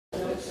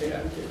Yeah.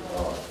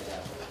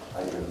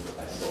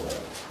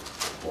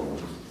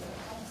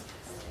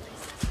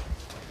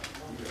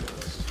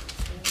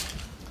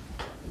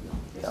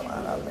 Come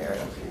on up, Mary.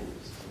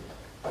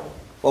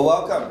 Well,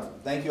 welcome.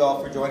 Thank you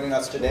all for joining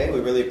us today. We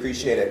really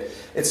appreciate it.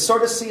 It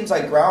sort of seems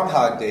like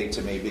Groundhog Day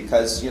to me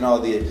because, you know,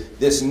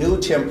 this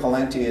new Tim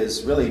Pawlenty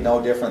is really no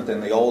different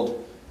than the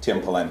old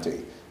Tim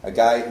Pawlenty. A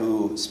guy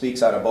who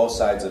speaks out of both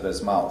sides of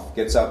his mouth.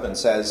 Gets up and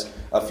says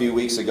a few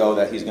weeks ago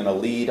that he's going to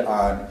lead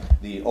on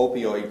the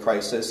opioid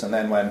crisis, and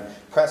then when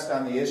pressed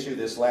on the issue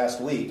this last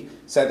week,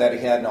 said that he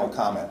had no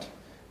comment.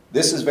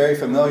 This is very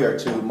familiar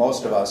to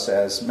most of us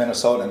as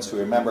Minnesotans who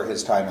remember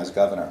his time as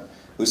governor,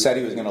 who said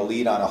he was going to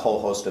lead on a whole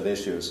host of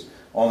issues,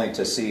 only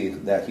to see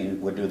that he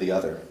would do the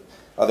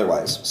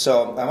otherwise.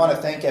 So I want to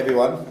thank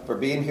everyone for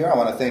being here. I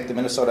want to thank the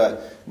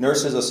Minnesota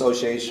Nurses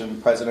Association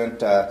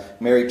President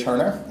Mary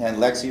Turner and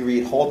Lexi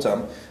Reed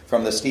Holtum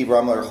from the Steve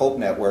Rummler HOPE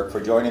Network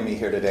for joining me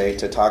here today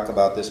to talk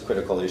about this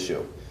critical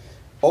issue.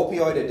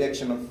 Opioid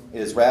addiction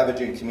is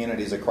ravaging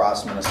communities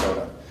across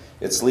Minnesota.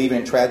 It's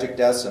leaving tragic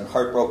deaths and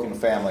heartbroken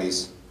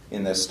families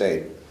in this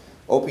state.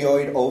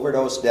 Opioid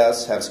overdose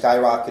deaths have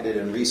skyrocketed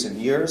in recent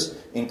years,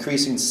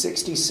 increasing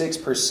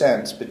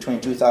 66% between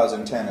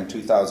 2010 and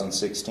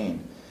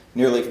 2016.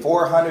 Nearly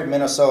 400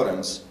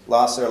 Minnesotans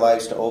lost their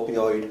lives to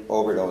opioid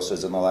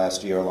overdoses in the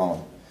last year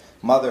alone.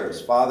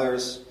 Mothers,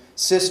 fathers,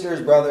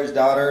 sisters, brothers,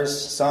 daughters,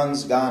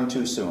 sons gone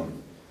too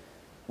soon.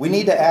 We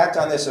need to act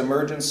on this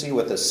emergency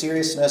with the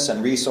seriousness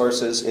and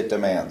resources it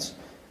demands.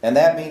 And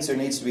that means there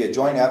needs to be a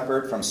joint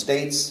effort from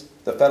states,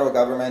 the federal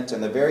government,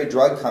 and the very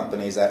drug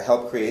companies that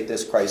helped create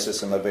this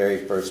crisis in the very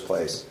first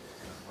place.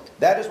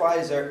 That is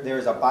why there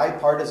is a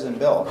bipartisan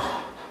bill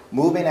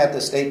moving at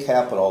the state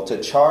capitol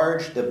to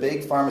charge the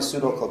big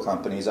pharmaceutical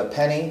companies a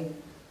penny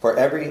for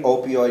every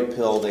opioid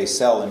pill they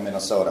sell in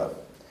Minnesota.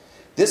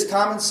 This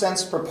common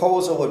sense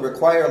proposal would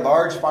require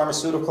large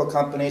pharmaceutical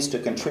companies to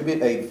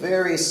contribute a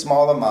very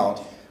small amount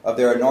of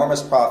their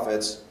enormous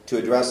profits to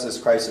address this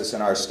crisis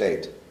in our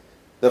state.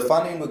 The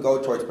funding would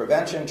go towards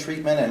prevention,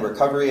 treatment, and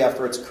recovery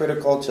efforts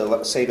critical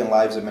to saving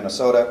lives in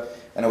Minnesota,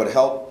 and it would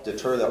help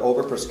deter the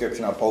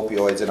overprescription of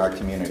opioids in our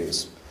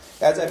communities.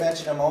 As I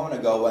mentioned a moment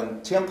ago,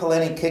 when Tim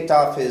Pawlenty kicked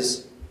off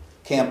his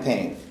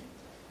campaign,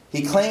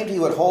 he claimed he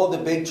would hold the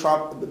big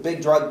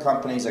drug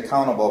companies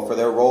accountable for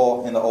their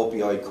role in the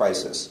opioid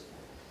crisis.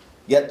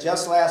 Yet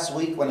just last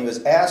week, when he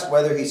was asked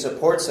whether he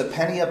supports the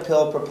penny a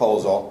pill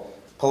proposal,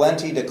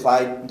 Pawlenty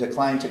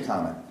declined to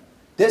comment.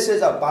 This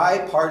is a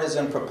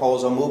bipartisan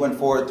proposal moving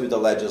forward through the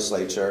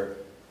legislature,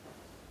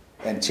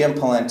 and Tim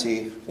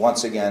Pawlenty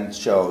once again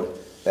showed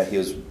that he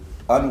was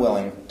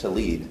unwilling to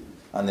lead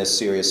on this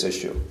serious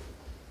issue.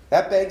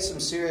 That begs some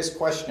serious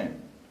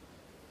questioning.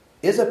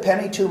 Is a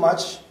penny too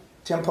much,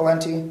 Tim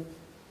Pawlenty?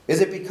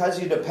 Is it because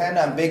you depend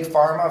on big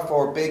pharma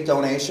for big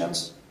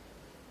donations?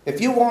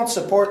 If you won't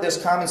support this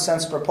common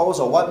sense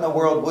proposal, what in the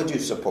world would you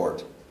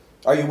support?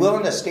 Are you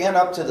willing to stand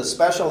up to the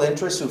special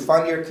interests who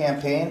fund your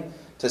campaign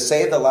to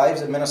save the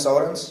lives of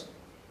Minnesotans?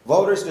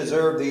 Voters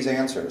deserve these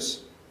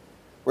answers.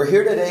 We're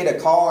here today to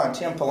call on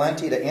Tim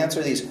Pawlenty to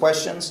answer these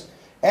questions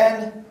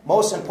and,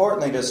 most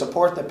importantly, to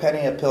support the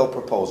penny a pill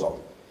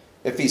proposal.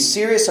 If he's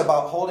serious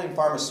about holding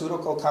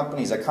pharmaceutical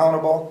companies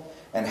accountable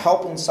and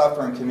helping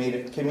suffering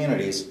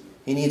communities,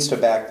 he needs to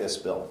back this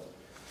bill.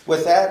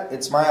 With that,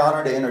 it's my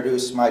honor to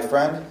introduce my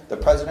friend, the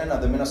president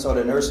of the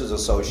Minnesota Nurses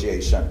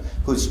Association,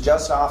 who's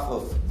just off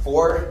of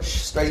 4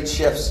 straight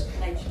shifts.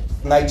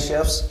 Night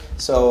shifts.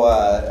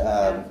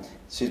 So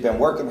she's been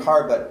working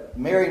hard, but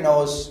Mary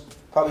knows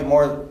probably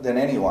more than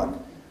anyone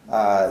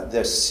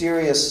the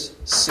serious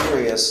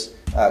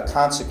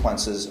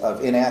consequences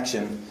of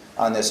inaction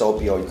on this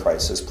opioid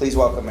crisis. Please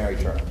welcome Mary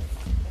Turner.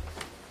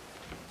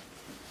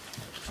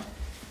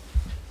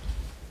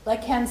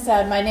 Like Ken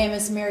said, my name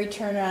is Mary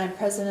Turner. I'm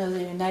president of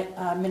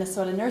the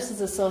Minnesota Nurses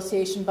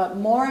Association, but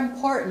more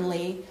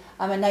importantly,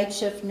 I'm a night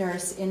shift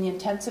nurse in the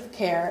intensive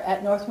care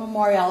at North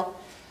Memorial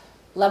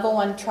Level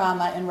 1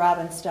 Trauma in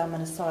Robbinsdale,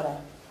 Minnesota.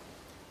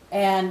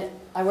 And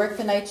I worked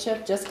the night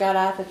shift, just got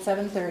off at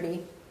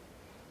 7:30,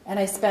 and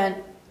I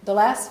spent the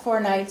last 4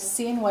 nights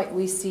seeing what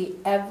we see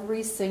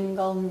every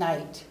single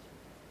night.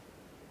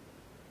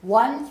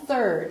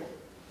 1/3,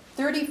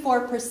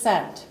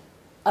 34%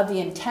 of the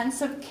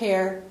intensive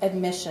care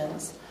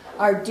admissions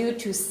are due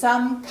to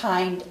some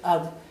kind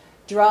of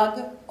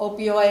drug,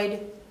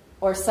 opioid,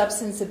 or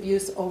substance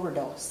abuse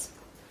overdose.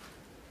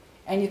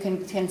 And you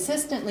can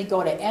consistently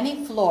go to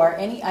any floor,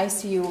 any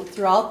ICU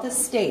throughout the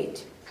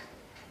state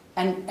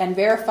and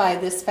verify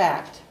this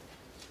fact.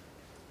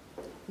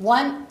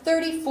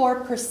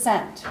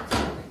 34%.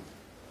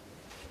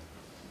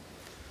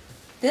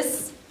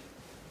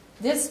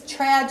 This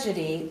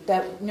tragedy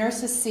that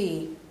nurses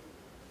see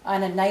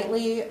on a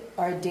nightly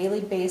or a daily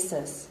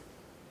basis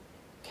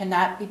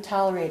cannot be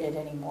tolerated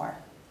anymore.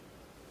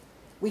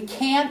 We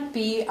can't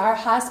be, our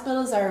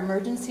hospitals, our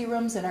emergency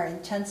rooms, and our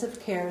intensive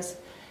cares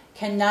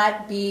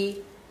cannot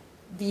be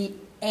the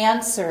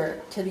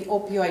answer to the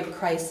opioid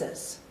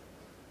crisis.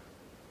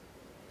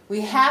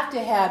 We have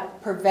to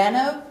have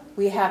preventive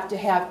We have to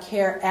have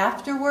care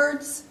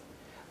afterwards.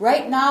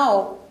 Right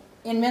now,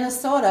 in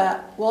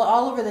Minnesota, well,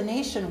 all over the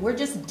nation, we're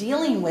just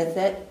dealing with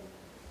it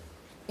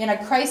in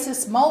a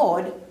crisis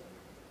mode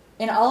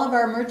in all of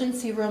our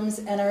emergency rooms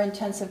and our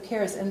intensive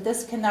cares, and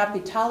this cannot be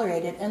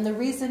tolerated. And the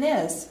reason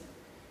is,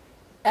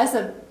 as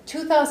of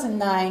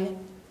 2009,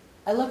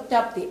 I looked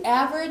up the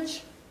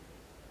average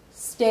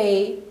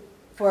stay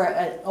for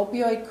an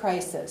opioid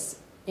crisis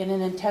in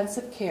an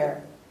intensive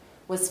care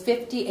was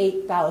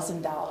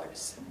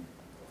 $58,000.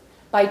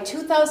 By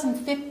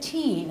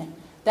 2015,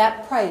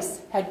 that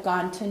price had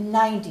gone to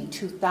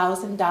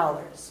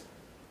 $92,000.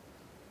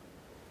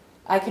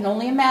 I can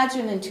only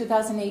imagine in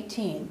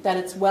 2018 that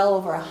it's well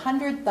over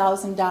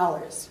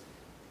 $100,000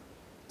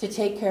 to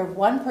take care of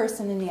one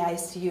person in the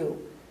ICU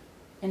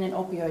in an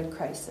opioid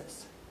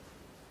crisis.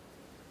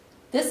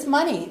 This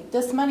money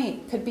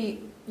could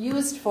be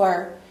used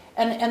for,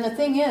 and the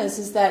thing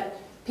is that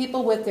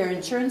people with their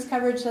insurance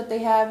coverage that they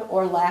have,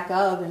 or lack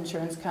of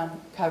insurance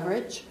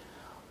coverage,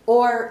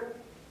 or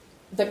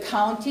the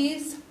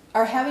counties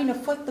are having to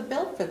foot the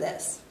bill for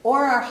this,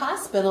 or our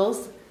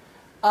hospitals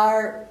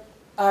are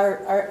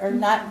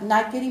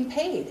not getting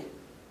paid.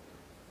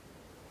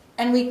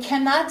 And we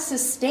cannot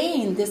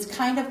sustain this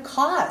kind of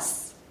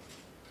costs.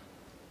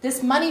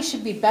 This money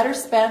should be better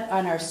spent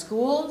on our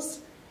schools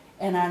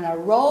and on our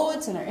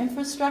roads and our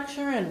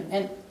infrastructure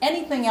and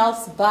anything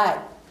else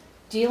but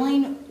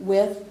dealing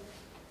with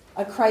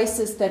a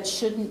crisis that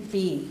shouldn't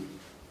be.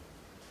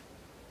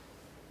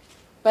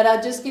 But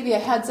I'll just give you a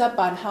heads up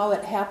on how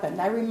it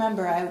happened. I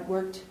remember I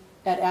worked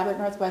at Abbott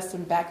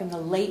Northwestern back in the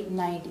late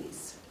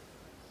 90s.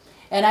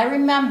 And I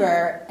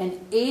remember an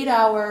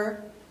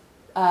 8-hour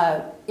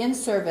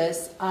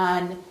in-service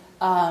on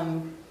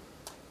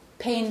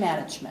pain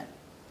management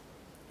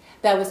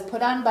that was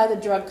put on by the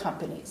drug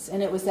companies.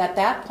 And it was at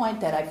that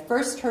point that I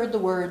first heard the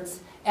words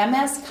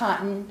MS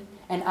Contin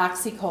and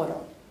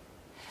oxycodone.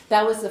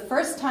 That was the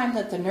first time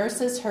that the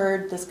nurses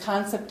heard this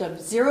concept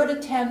of 0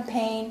 to 10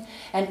 pain,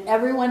 and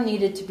everyone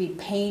needed to be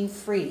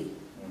pain-free.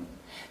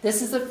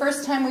 This is the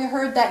first time we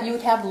heard that you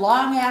would have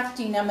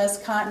long-acting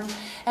MS Contin,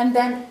 and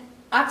then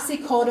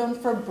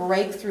oxycodone for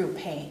breakthrough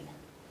pain.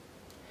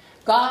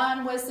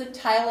 Gone was the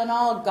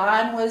Tylenol,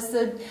 gone was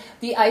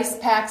the ice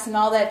packs and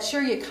all that.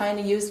 Sure, you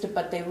kind of used it,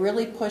 but they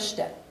really pushed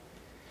it.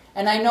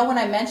 And I know when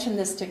I mentioned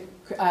this to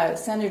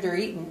Senator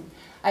Eaton,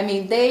 I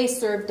mean, they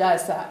served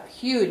us a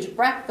huge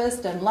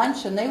breakfast and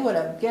lunch, and they would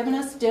have given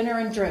us dinner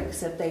and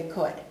drinks if they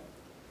could.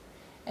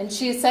 And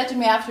she said to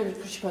me after,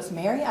 she goes,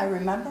 Mary, I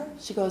remember.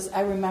 She goes,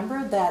 I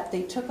remember that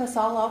they took us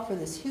all out for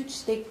this huge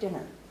steak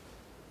dinner.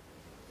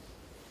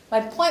 My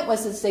point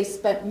was is they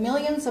spent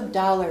millions of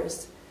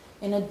dollars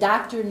in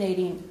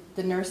indoctrinating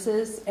the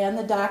nurses and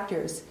the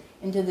doctors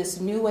into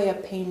this new way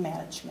of pain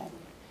management.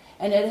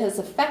 And it has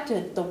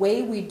affected the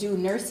way we do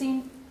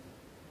nursing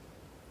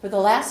for the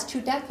last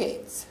 2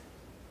 decades.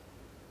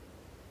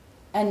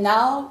 And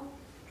now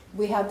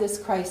we have this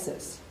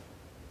crisis.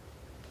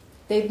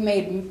 They've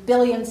made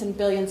billions and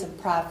billions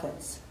of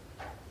profits.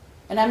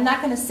 And I'm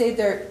not going to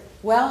say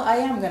well, I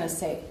am going to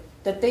say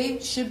that they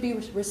should be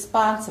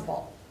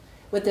responsible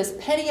with this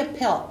penny a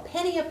pill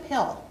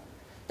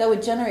that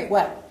would generate,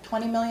 what,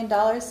 $20 million,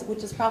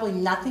 which is probably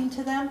nothing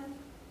to them.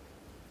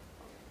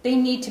 They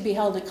need to be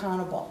held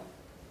accountable.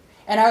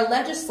 And our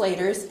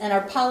legislators and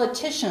our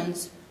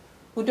politicians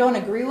who don't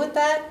agree with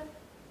that,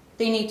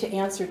 they need to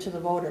answer to the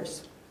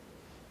voters.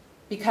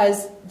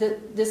 Because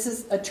this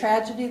is a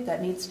tragedy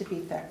that needs to be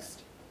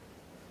fixed.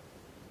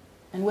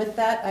 And with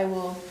that, I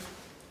will...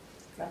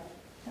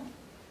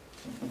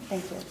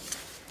 Thank you.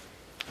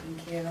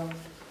 Thank you.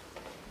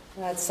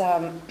 That's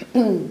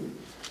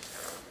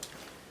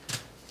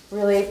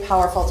really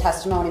powerful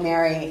testimony,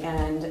 Mary,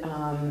 and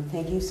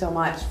thank you so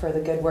much for the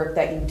good work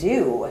that you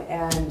do.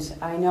 And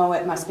I know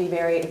it must be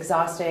very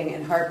exhausting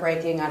and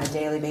heartbreaking on a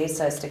daily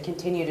basis to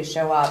continue to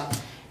show up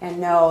and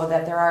know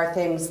that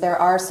there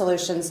are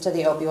solutions to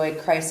the opioid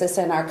crisis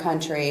in our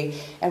country,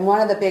 and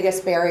one of the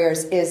biggest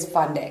barriers is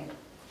funding.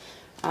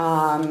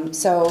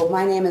 So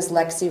my name is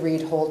Lexi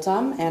Reed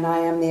Holtum, and I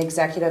am the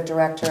Executive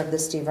Director of the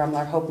Steve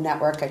Rummler HOPE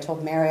Network. I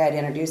told Mary I'd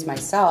introduce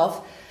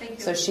myself,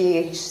 so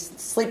she's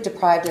sleep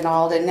deprived and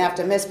all, didn't have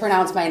to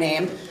mispronounce my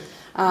name,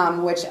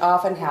 which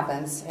often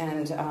happens.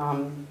 And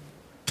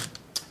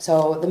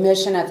so the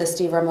mission of the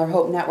Steve Rummler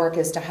HOPE Network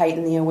is to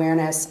heighten the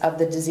awareness of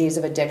the disease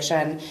of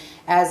addiction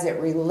as it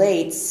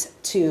relates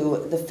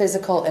to the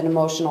physical and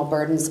emotional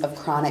burdens of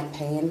chronic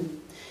pain,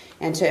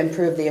 and to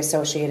improve the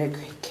associated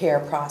care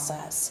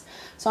process.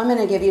 So I'm going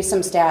to give you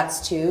some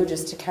stats too,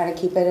 just to kind of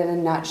keep it in a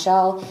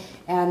nutshell,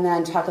 and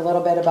then talk a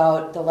little bit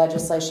about the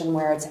legislation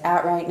where it's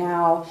at right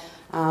now,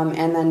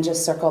 and then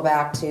just circle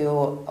back to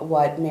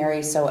what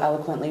Mary so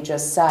eloquently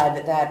just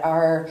said, that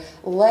our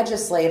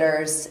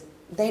legislators,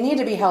 they need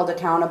to be held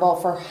accountable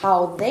for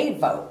how they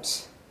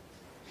vote.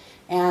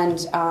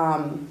 And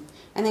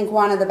I think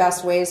one of the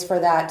best ways for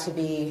that to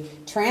be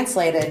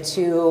translated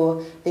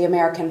to the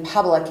American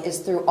public is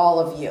through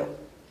all of you.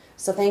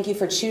 So thank you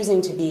for choosing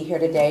to be here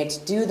today to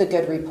do the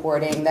good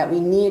reporting that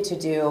we need to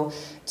do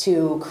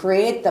to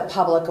create the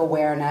public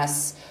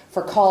awareness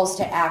for calls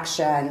to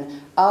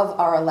action of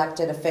our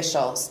elected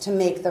officials to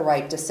make the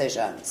right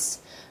decisions.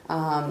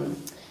 And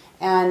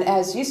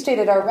as you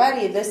stated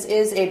already, this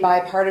is a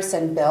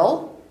bipartisan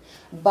bill,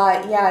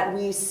 but yet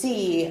we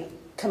see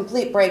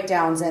complete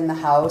breakdowns in the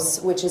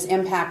House, which is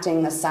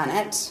impacting the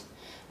Senate.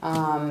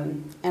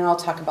 And I'll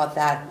talk about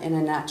that in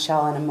a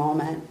nutshell in a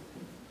moment.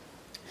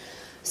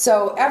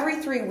 So every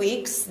 3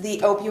 weeks, the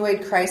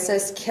opioid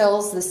crisis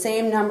kills the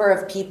same number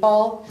of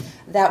people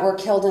that were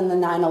killed in the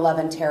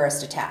 9/11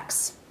 terrorist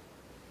attacks.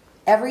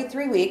 Every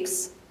 3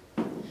 weeks,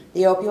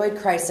 the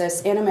opioid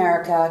crisis in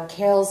America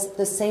kills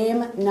the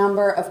same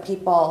number of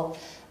people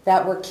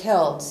that were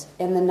killed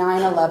in the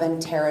 9/11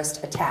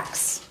 terrorist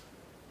attacks.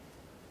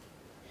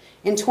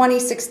 In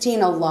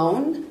 2016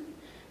 alone,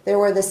 there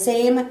were the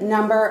same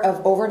number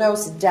of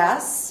overdose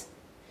deaths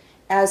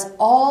as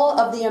all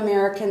of the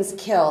Americans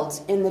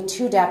killed in the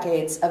 2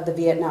 decades of the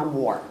Vietnam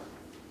War.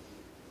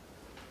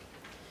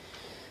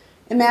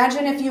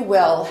 Imagine, if you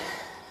will,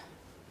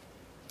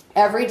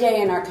 every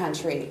day in our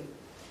country,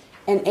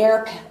 an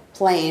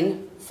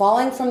airplane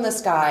falling from the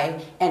sky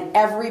and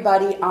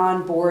everybody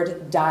on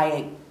board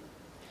dying.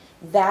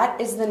 That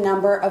is the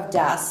number of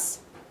deaths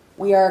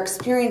we are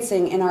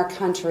experiencing in our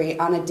country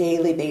on a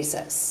daily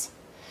basis.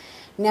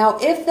 Now,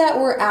 if that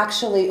were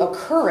actually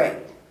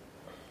occurring,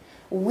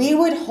 we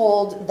would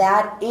hold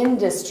that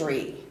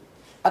industry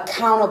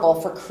accountable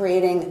for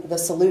creating the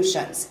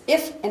solutions.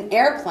 If an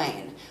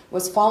airplane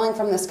was falling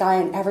from the sky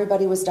and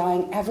everybody was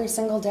dying every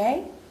single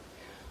day,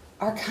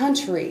 our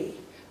country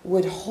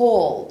would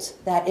hold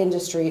that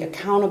industry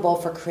accountable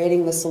for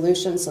creating the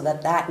solutions so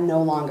that that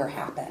no longer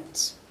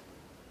happened.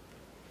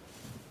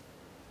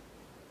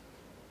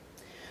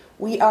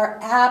 We are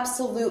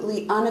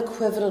absolutely,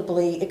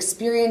 unequivocally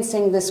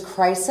experiencing this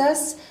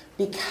crisis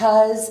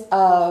because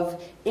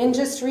of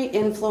industry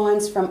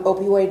influence from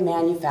opioid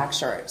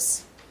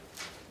manufacturers.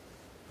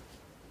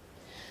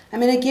 I'm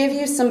going to give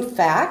you some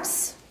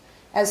facts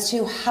as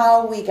to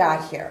how we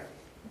got here.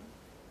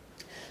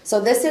 So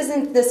this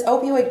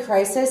opioid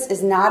crisis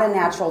is not a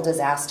natural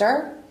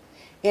disaster.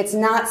 It's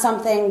not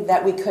something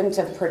that we couldn't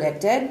have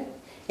predicted.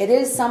 It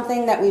is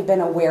something that we've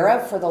been aware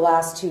of for the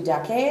last 2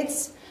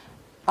 decades.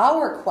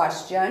 Our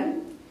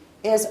question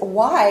is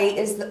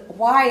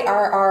why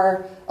are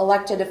our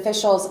elected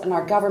officials and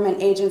our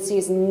government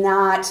agencies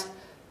not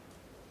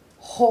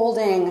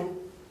holding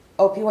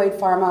opioid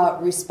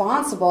pharma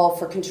responsible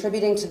for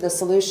contributing to the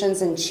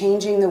solutions and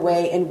changing the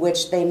way in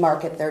which they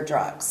market their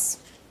drugs?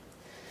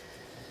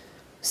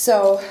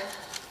 So,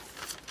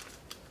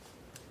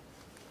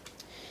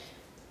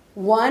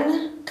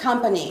 one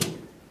company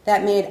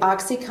that made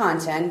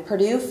OxyContin,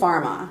 Purdue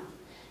Pharma,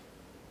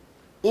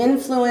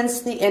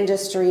 influenced the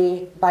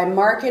industry by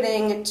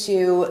marketing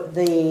to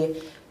the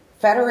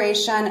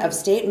Federation of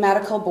State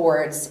Medical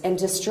Boards and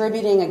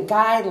distributing a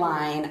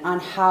guideline on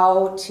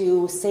how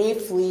to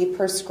safely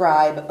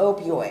prescribe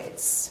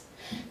opioids.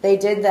 They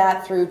did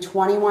that through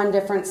 21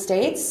 different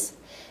states.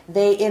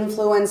 They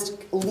influenced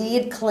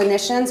lead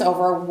clinicians,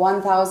 over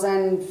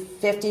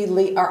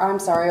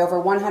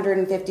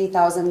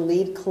 150,000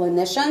 lead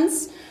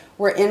clinicians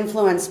were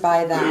influenced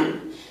by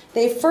them.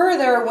 They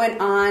further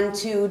went on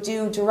to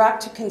do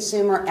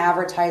direct-to-consumer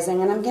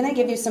advertising, and I'm going to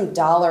give you some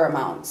dollar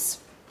amounts.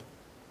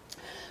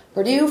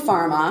 Purdue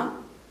Pharma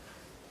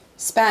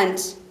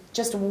spent,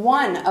 just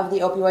one of the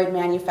opioid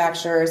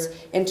manufacturers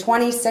in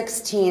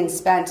 2016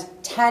 spent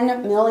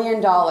 $10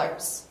 million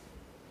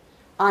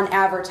on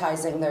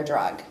advertising their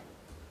drug.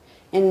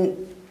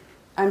 In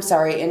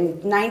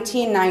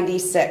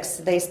 1996,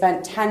 they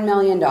spent $10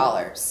 million.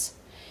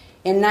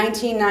 In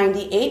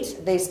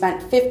 1998, they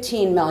spent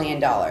 $15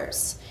 million.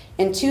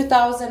 In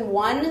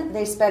 2001,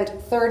 they spent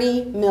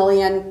 $30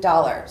 million.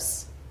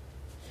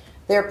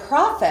 Their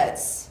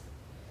profits,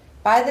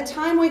 by the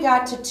time we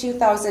got to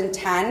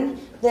 2010,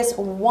 this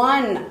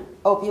one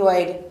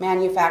opioid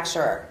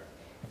manufacturer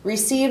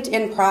received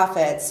in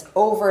profits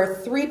over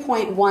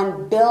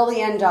 $3.1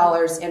 billion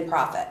in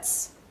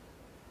profits.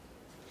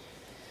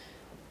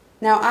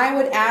 Now, I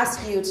would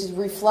ask you to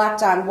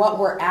reflect on what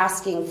we're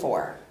asking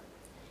for.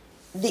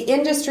 The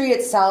industry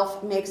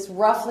itself makes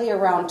roughly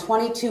around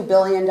 $22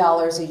 billion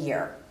a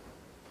year.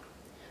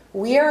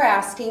 We are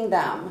asking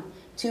them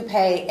to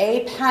pay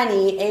a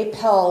penny a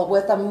pill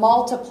with a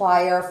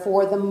multiplier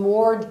for the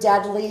more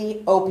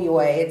deadly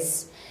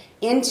opioids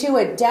into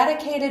a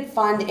dedicated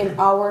fund in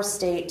our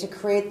state to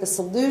create the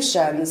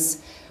solutions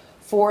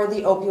for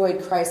the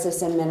opioid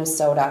crisis in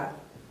Minnesota,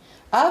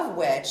 of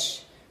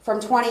which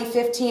from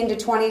 2015 to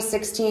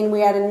 2016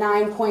 we had a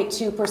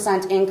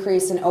 9.2%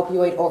 increase in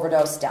opioid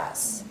overdose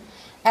deaths.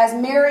 As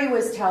Mary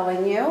was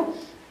telling you,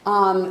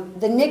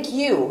 the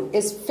NICU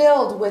is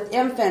filled with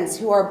infants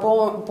who are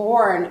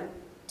born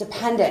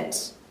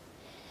dependent.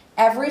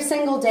 Every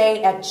single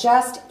day at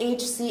just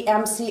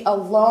HCMC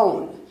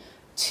alone,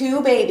 2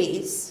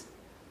 babies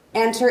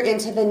enter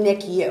into the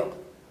NICU.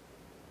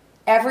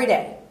 Every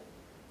day.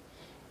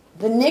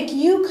 The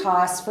NICU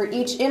cost for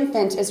each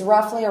infant is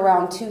roughly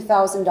around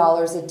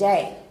 $2,000 a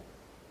day.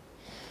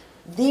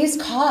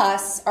 These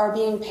costs are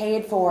being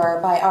paid for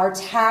by our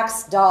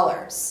tax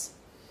dollars.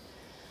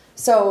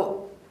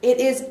 So it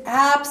is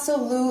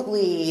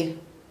absolutely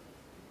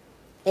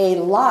a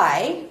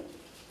lie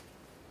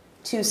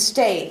to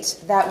state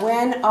that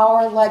when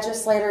our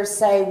legislators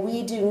say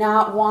we do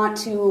not want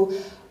to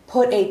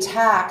put a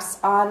tax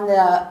on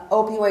the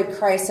opioid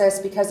crisis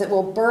because it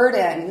will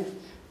burden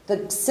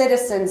the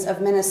citizens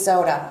of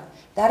Minnesota,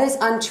 that is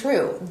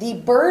untrue. The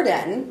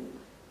burden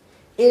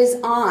is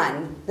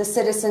on the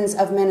citizens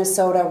of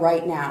Minnesota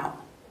right now.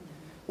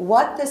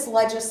 What this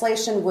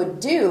legislation would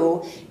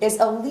do is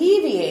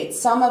alleviate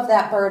some of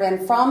that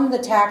burden from the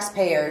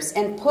taxpayers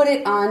and put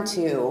it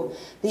onto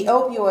the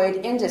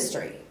opioid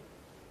industry.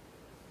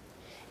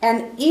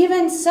 And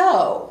even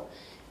so,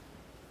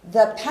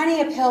 the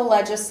penny a pill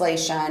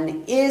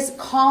legislation is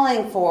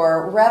calling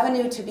for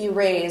revenue to be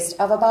raised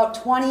of about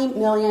 $20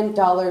 million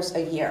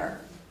a year.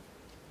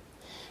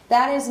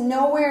 That is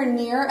nowhere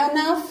near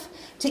enough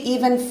to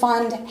even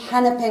fund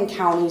Hennepin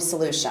County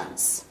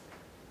solutions.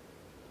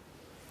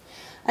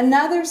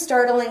 Another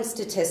startling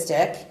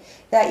statistic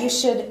that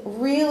should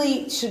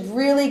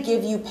really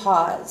give you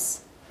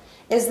pause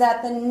is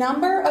that the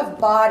number of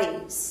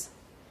bodies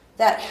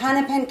that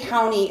Hennepin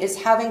County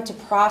is having to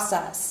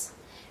process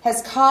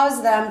has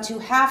caused them to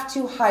have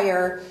to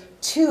hire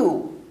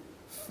 2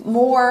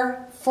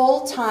 more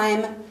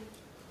full-time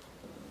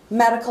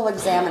medical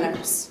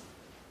examiners.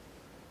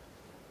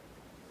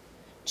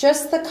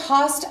 Just the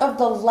cost of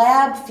the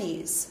lab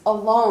fees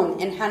alone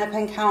in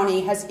Hennepin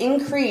County has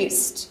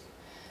increased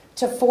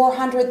to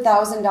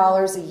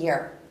 $400,000 a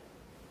year.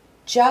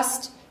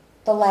 Just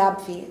the lab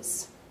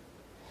fees.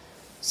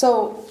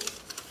 So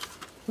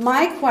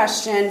my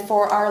question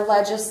for our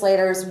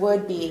legislators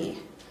would be,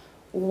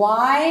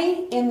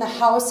 why in the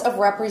House of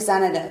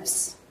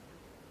Representatives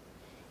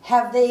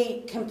have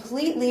they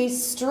completely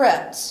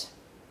stripped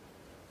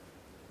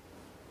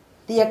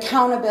the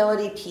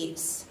accountability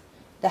piece?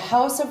 The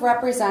House of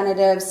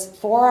Representatives,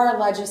 for our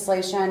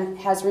legislation,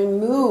 has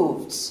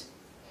removed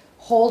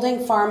holding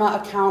pharma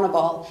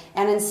accountable,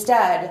 and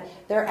instead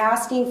they're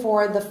asking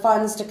for the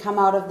funds to come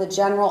out of the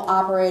general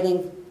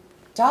operating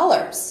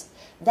dollars.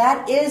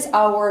 That is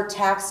our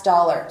tax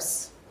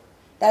dollars.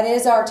 That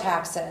is our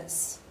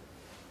taxes.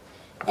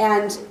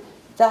 And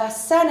the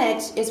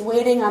Senate is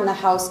waiting on the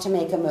House to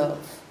make a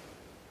move.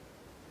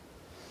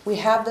 We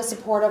have the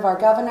support of our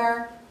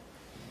governor.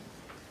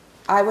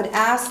 I would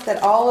ask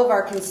that all of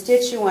our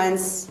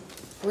constituents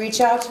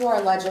reach out to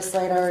our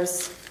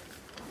legislators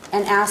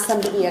and ask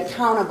them to be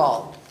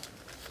accountable.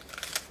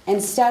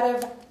 Instead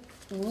of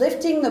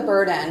lifting the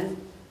burden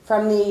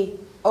from the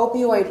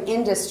opioid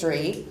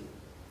industry,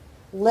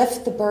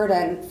 lift the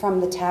burden from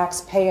the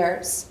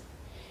taxpayers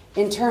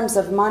in terms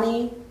of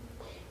money,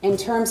 in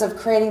terms of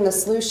creating the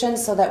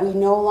solutions so that we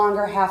no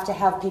longer have to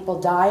have people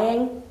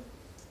dying,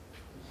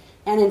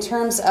 and in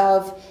terms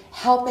of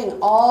helping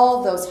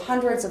all those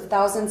hundreds of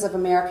thousands of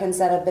Americans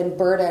that have been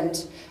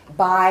burdened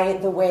by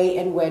the way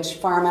in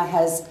which pharma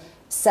has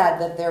said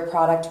that their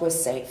product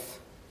was safe.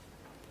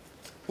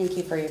 Thank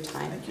you for your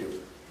time. Thank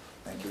you.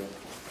 Thank you.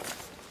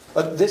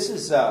 But this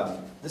is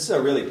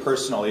a really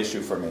personal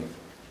issue for me.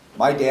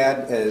 My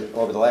dad,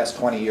 over the last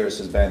 20 years,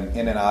 has been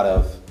in and out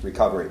of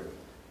recovery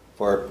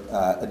for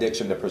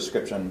addiction to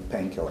prescription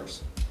painkillers.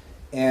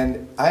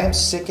 And I am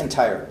sick and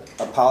tired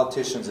of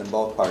politicians in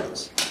both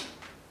parties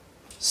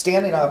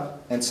standing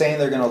up and saying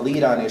they're going to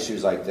lead on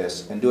issues like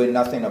this and doing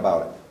nothing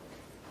about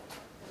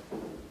it.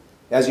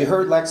 As you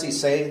heard Lexi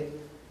say,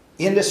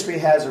 industry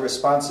has a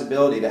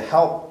responsibility to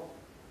help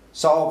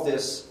solve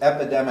this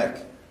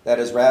epidemic that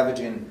is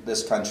ravaging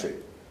this country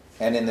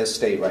and in this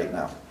state right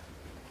now.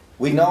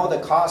 We know the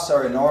costs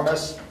are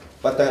enormous,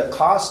 but the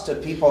cost to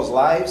people's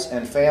lives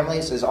and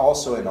families is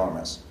also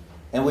enormous.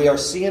 And we are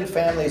seeing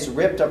families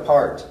ripped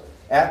apart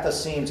at the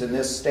seams in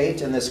this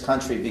state and this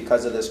country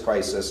because of this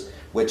crisis,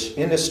 which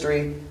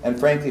industry and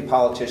frankly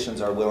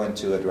politicians are willing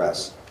to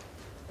address.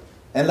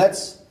 And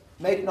let's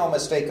make no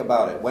mistake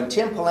about it. When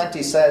Tim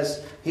Pawlenty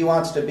says he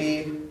wants to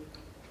be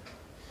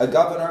a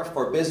governor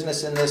for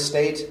business in this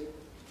state,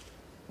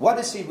 what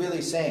is he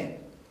really saying?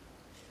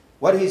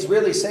 What he's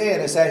really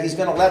saying is that he's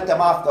going to let them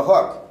off the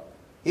hook.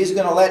 He's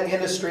going to let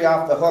industry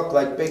off the hook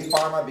like Big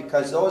Pharma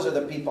because those are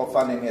the people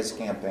funding his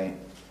campaign.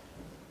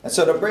 And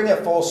so to bring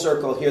it full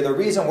circle here, the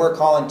reason we're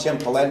calling Tim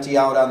Pawlenty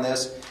out on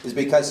this is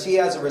because he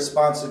has a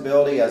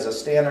responsibility as a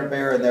standard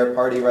bearer in their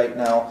party right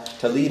now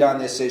to lead on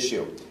this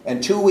issue.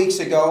 And 2 weeks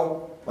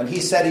ago, when he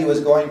said he was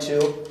going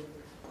to,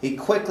 he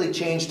quickly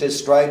changed his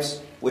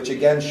stripes, which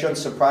again shouldn't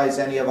surprise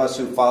any of us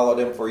who followed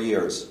him for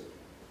years.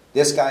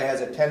 This guy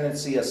has a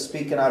tendency of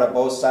speaking out of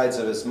both sides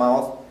of his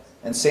mouth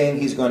and saying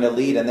he's going to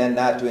lead and then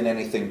not doing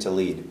anything to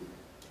lead.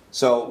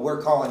 So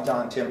we're calling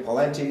on Tim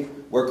Pawlenty,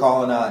 we're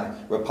calling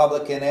on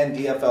Republican and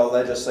DFL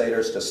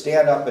legislators to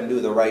stand up and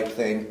do the right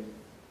thing.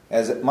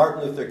 As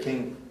Martin Luther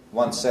King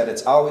once said,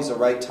 it's always the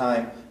right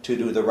time to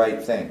do the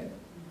right thing.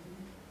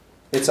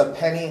 It's a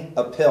penny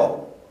a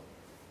pill.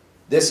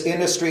 This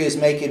industry is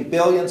making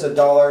billions of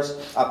dollars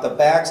off the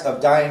backs of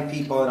dying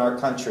people in our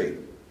country.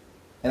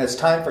 And it's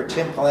time for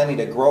Tim Pawlenty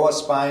to grow a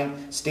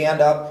spine,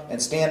 stand up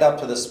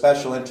to the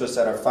special interests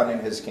that are funding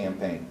his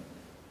campaign.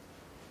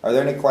 Are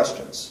there any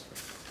questions?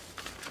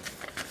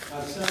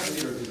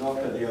 Senator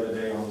Gazelka the other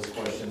day on this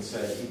question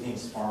said he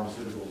thinks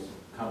pharmaceutical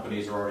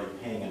companies are already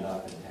paying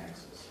enough in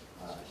taxes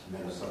in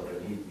Minnesota.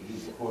 He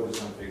quoted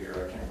some figure,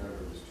 I can't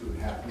remember, it was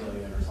 $2.5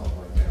 million or something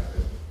like that.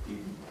 But he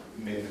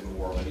made it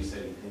more, but he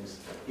said he thinks,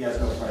 he has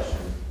no question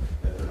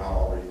that they're not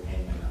already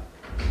paying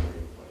enough.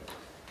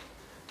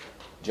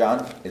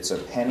 John, it's a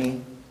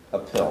penny a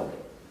pill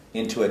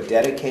into a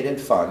dedicated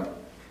fund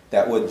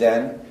that would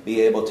then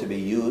be able to be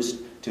used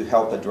to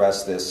help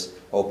address this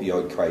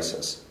opioid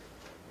crisis.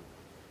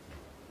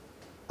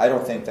 I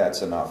don't think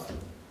that's enough. It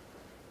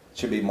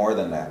should be more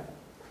than that.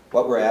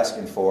 What we're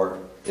asking for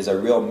is a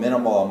real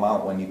minimal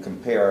amount when you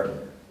compare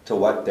to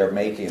what they're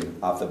making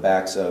off the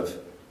backs of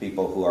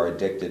people who are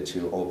addicted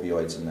to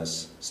opioids in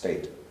this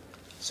state.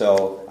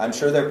 So I'm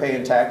sure they're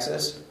paying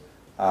taxes.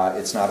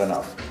 It's not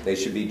enough. They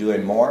should be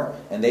doing more,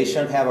 and they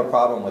shouldn't have a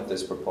problem with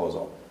this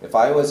proposal. If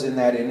I was in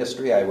that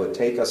industry, I would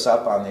take us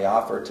up on the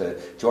offer to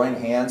join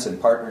hands in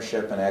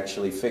partnership and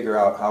actually figure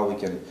out how we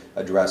can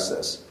address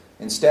this.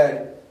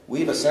 Instead,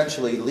 we've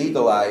essentially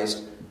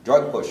legalized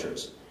drug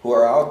pushers who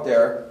are out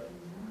there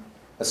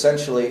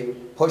essentially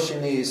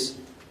pushing these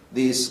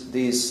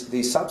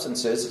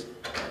substances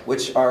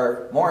which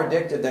are more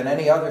addictive than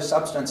any other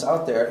substance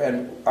out there,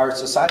 and our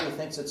society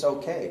thinks it's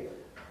okay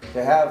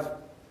to have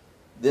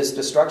this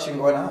destruction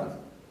going on.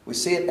 We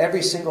see it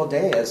every single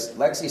day, as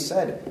Lexi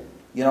said.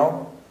 You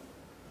know,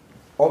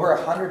 over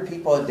 100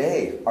 people a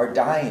day are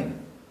dying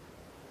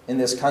in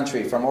this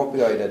country from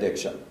opioid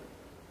addiction.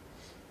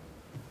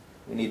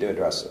 We need to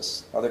address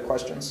this. Other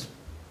questions?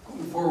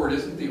 Going forward,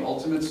 isn't the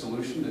ultimate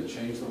solution to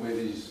change the way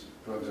these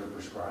drugs are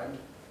prescribed?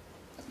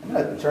 I'm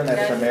going to turn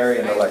that to Mary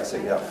and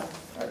Lexi. Yeah,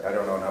 I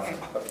don't know enough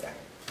about that.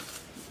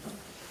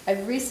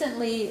 I've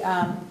recently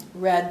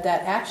read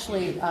that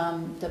actually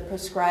the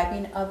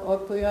prescribing of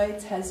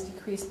opioids has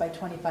decreased by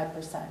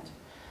 25%.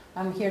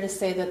 I'm here to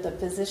say that the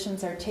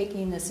physicians are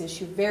taking this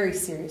issue very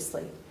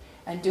seriously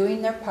and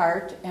doing their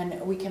part, and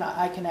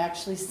I can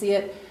actually see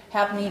it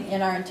happening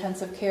in our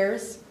intensive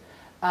cares.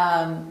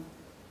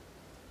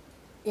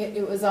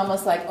 It was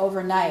almost like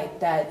overnight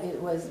that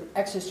it was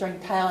extra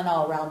strength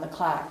Tylenol around the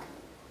clock,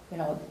 you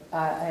know,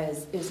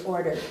 is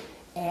ordered,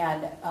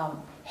 and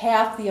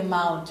half the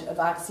amount of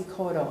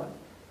oxycodone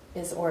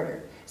is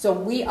ordered. So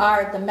we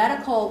are, the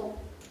medical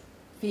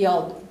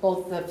field,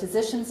 both the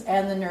physicians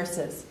and the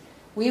nurses,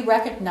 we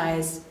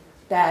recognize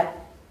that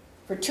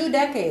for 2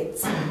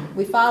 decades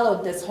we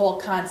followed this whole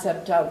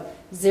concept of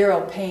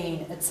zero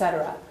pain,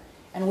 etc.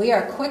 And we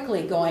are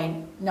quickly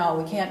going, no,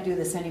 we can't do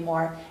this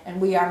anymore,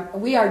 and we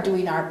are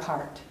doing our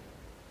part.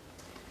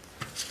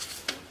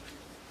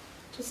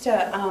 Just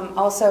to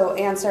also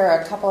answer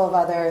a couple of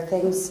other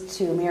things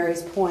to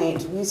Mary's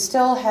point, we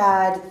still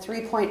had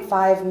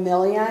 3.5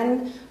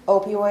 million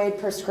opioid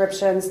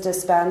prescriptions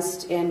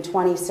dispensed in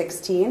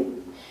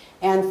 2016,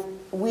 and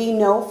we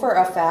know for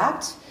a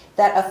fact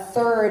that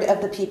 1/3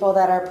 of the people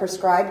that are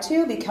prescribed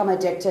to become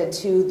addicted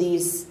to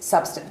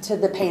to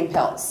the pain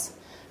pills.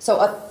 So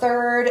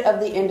 1/3 of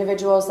the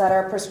individuals that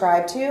are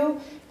prescribed to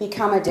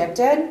become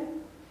addicted.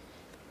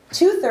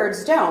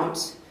 2/3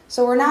 don't.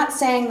 So we're not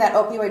saying that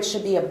opioids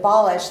should be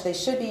abolished. They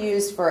should be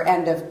used for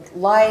end of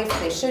life.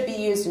 They should be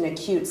used in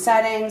acute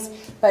settings.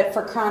 But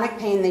for chronic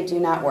pain, they do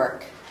not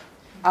work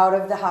out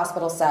of the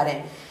hospital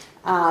setting.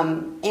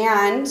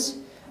 And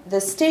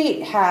the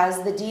state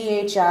has the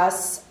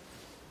DHS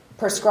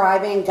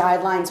prescribing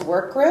guidelines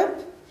work group,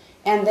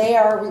 and they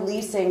are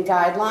releasing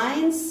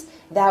guidelines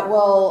that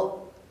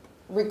will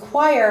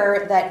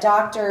require that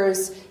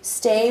doctors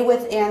stay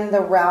within the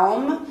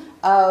realm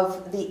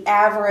of the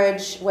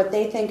average, what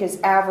they think is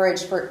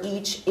average for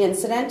each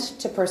incident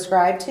to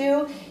prescribe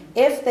to.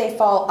 If they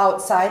fall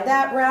outside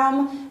that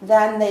realm,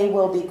 then they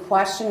will be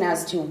questioned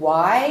as to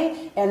why,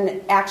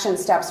 and action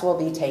steps will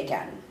be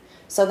taken.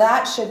 So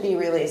that should be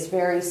released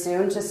very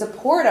soon to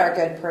support our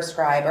good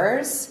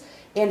prescribers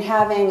in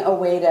having a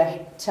way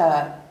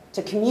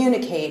to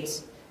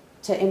communicate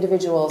to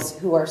individuals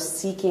who are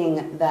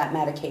seeking that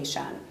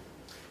medication.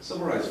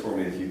 Summarize for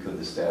me, if you could,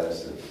 the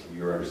status of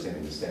your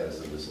understanding, the status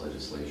of this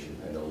legislation.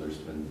 I know there's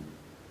been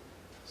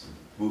some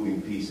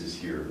moving pieces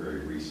here very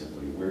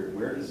recently.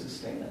 Where does it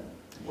stand?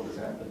 What has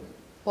happened?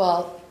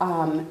 Well,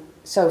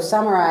 so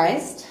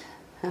summarized,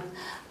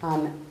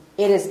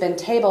 it has been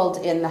tabled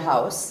in the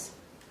House,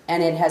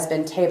 and it has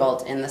been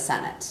tabled in the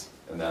Senate.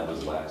 And that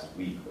was last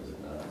week, was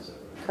it not? Is that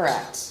right?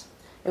 Correct.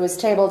 It was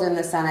tabled in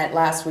the Senate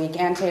last week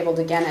and tabled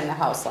again in the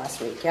House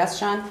last week. Yes,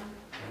 Sean?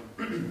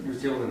 It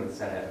was tabled in the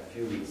Senate a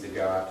few weeks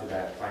ago after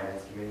that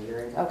Finance Committee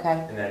hearing.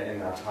 Okay. And then in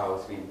the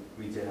House,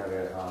 we did have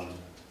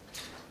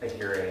a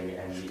hearing,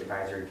 and the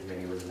advisory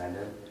committee was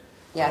amended.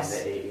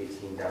 Yes. The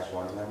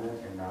 818-1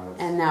 amendment,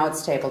 and now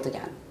it's tabled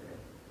again.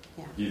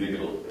 Yeah. You think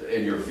it'll,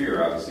 and your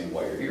fear, obviously,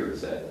 why you're here,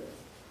 is that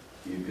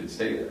you could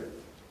stay there?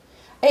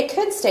 It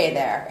could stay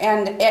there.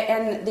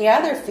 And the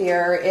other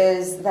fear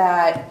is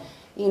that,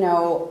 you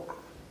know,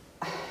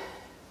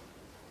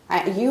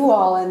 you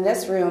all in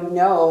this room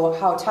know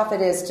how tough it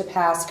is to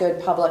pass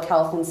good public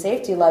health and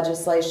safety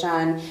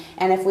legislation.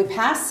 And if we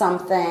pass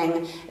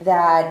something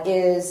that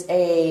is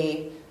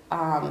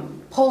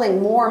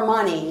pulling more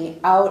money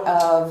out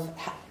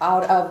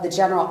of the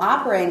general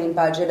operating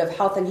budget of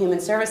Health and Human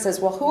Services,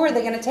 well, who are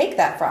they going to take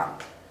that from?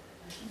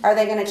 Are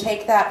they going to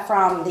take that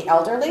from the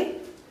elderly?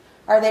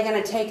 Are they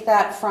going to take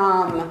that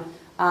from,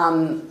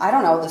 I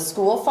don't know, the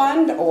school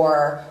fund?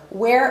 Or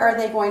where are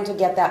they going to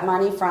get that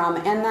money from?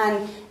 And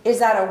then is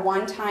that a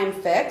one-time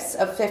fix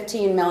of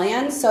 $15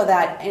 million so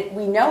that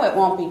we know it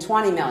won't be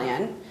 $20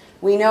 million?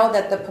 We know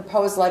that the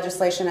proposed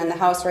legislation in the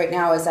House right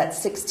now is at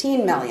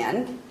 $16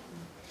 million.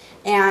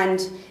 And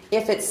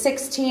if it's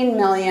 $16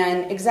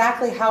 million,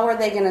 exactly how are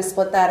they going to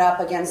split that up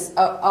against,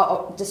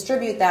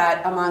 distribute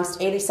that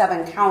amongst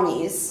 87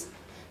 counties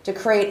to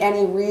create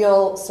any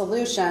real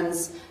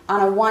solutions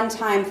on a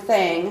one-time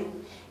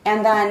thing?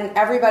 And then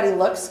everybody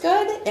looks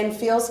good and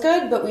feels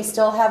good, but we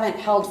still haven't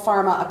held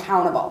pharma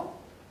accountable.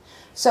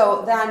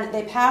 So then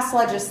they pass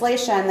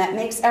legislation that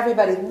makes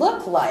everybody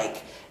look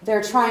like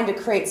they're trying to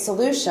create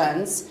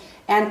solutions.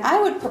 And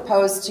I would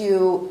propose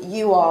to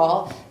you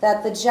all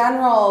that the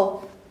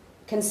general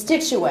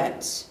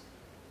constituent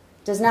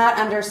does not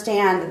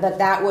understand that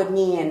that would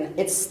mean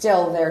it's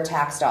still their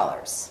tax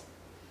dollars.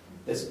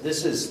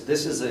 This is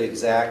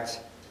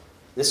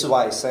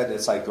why I said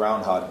it's like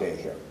Groundhog Day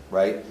here,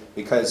 right?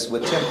 Because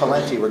with Tim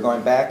Pawlenty, we're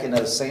going back into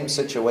the same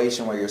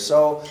situation where you're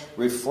so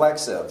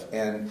reflexive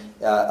and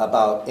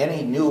about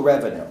any new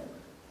revenue,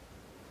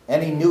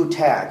 any new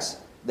tax,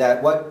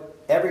 that what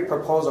every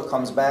proposal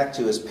comes back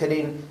to is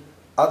pitting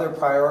other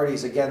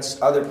priorities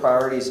against other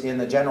priorities in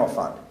the general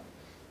fund.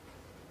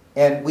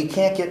 And we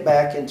can't get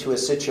back into a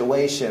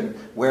situation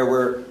where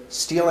we're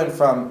stealing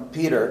from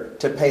Peter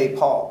to pay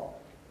Paul,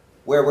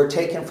 where we're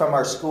taking from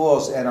our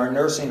schools and our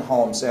nursing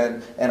homes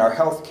and our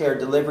healthcare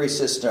delivery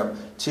system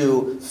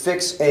to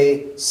fix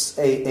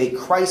a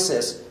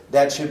crisis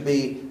that should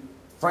be,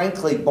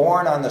 frankly,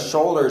 borne on the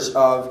shoulders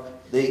of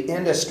the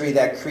industry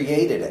that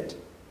created it.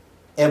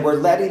 And we're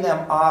letting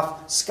them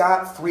off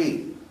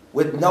scot-free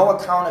with no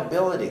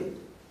accountability.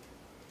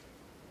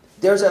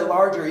 There's a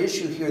larger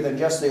issue here than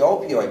just the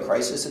opioid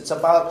crisis. It's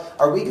about,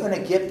 are we going to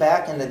get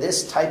back into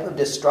this type of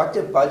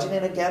destructive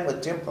budgeting again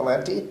with Tim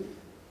Pawlenty,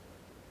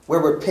 where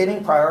we're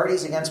pitting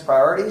priorities against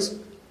priorities?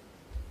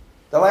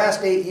 The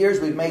last 8 years,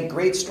 we've made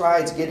great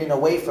strides getting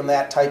away from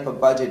that type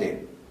of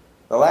budgeting.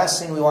 The last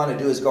thing we want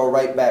to do is go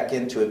right back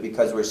into it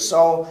because we're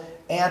so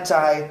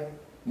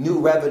anti-new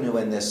revenue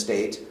in this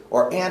state,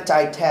 or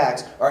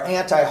anti-tax, or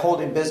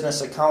anti-holding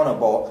business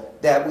accountable,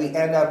 that we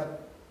end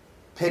up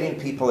pitting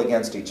people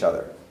against each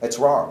other. It's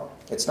wrong.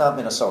 It's not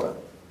Minnesota.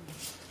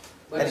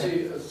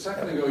 Lexi, a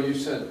second ago you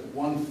said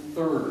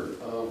 1/3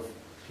 of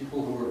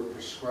people who are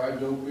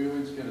prescribed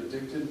opioids get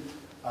addicted.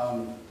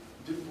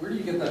 Where do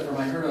you get that from?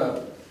 I heard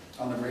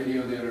on the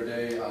radio the other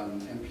day on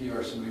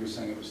NPR somebody was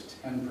saying it was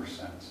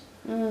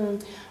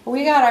 10%.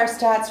 We got our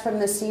stats from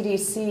the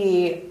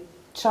CDC.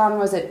 Sean,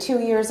 was it 2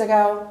 years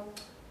ago?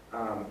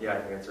 Yeah, I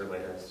think that's their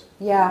latest.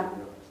 Yeah.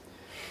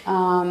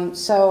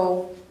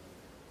 So.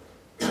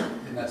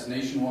 And that's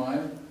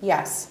nationwide?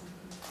 Yes.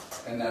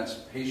 And that's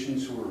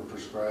patients who are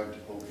prescribed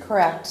opioids?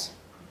 Correct.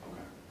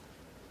 Okay.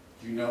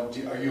 Do you know?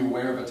 Are you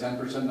aware of a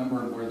 10% number,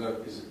 and where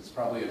it's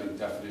probably a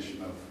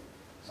definition of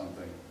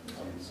something,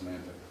 some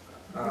semantic?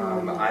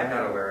 I'm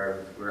not aware of.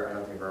 I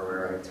don't think we're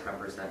aware of a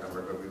 10%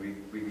 number, but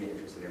we'd be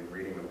interested in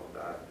reading about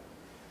that.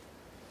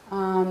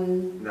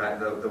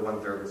 The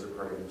 1/3 was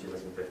reported in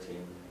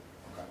 2015.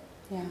 Okay.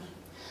 Yeah.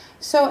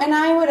 So, and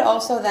I would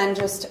also then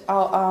just,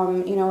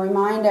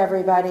 remind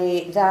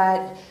everybody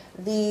that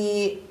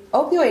the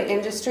opioid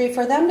industry,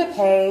 for them to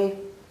pay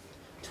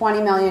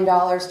 $20 million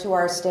to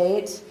our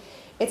state,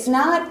 it's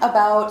not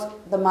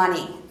about the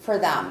money for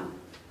them.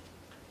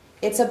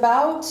 It's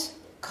about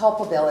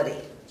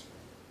culpability.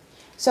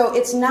 So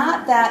it's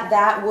not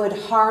that would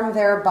harm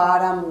their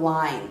bottom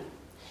line.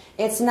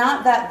 It's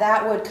not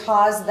that would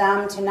cause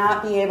them to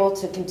not be able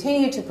to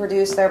continue to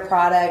produce their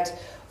product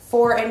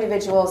for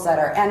individuals that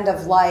are end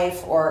of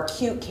life or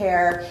acute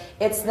care.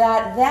 It's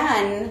that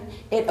then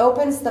it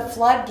opens the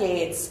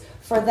floodgates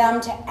for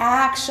them to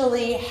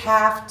actually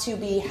have to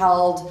be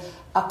held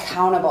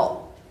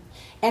accountable.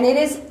 And it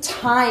is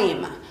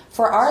time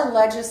for our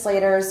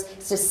legislators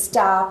to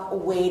stop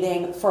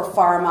waiting for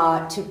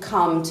pharma to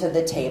come to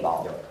the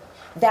table.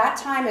 That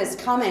time has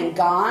come and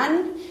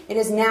gone. It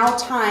is now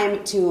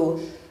time to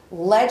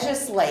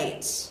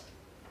legislate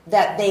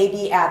that they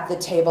be at the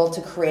table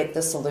to create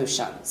the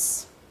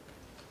solutions.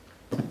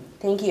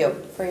 Thank you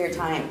for your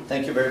time.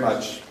 Thank you very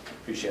much.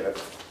 Appreciate it.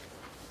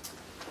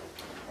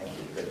 Thank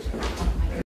you. Good.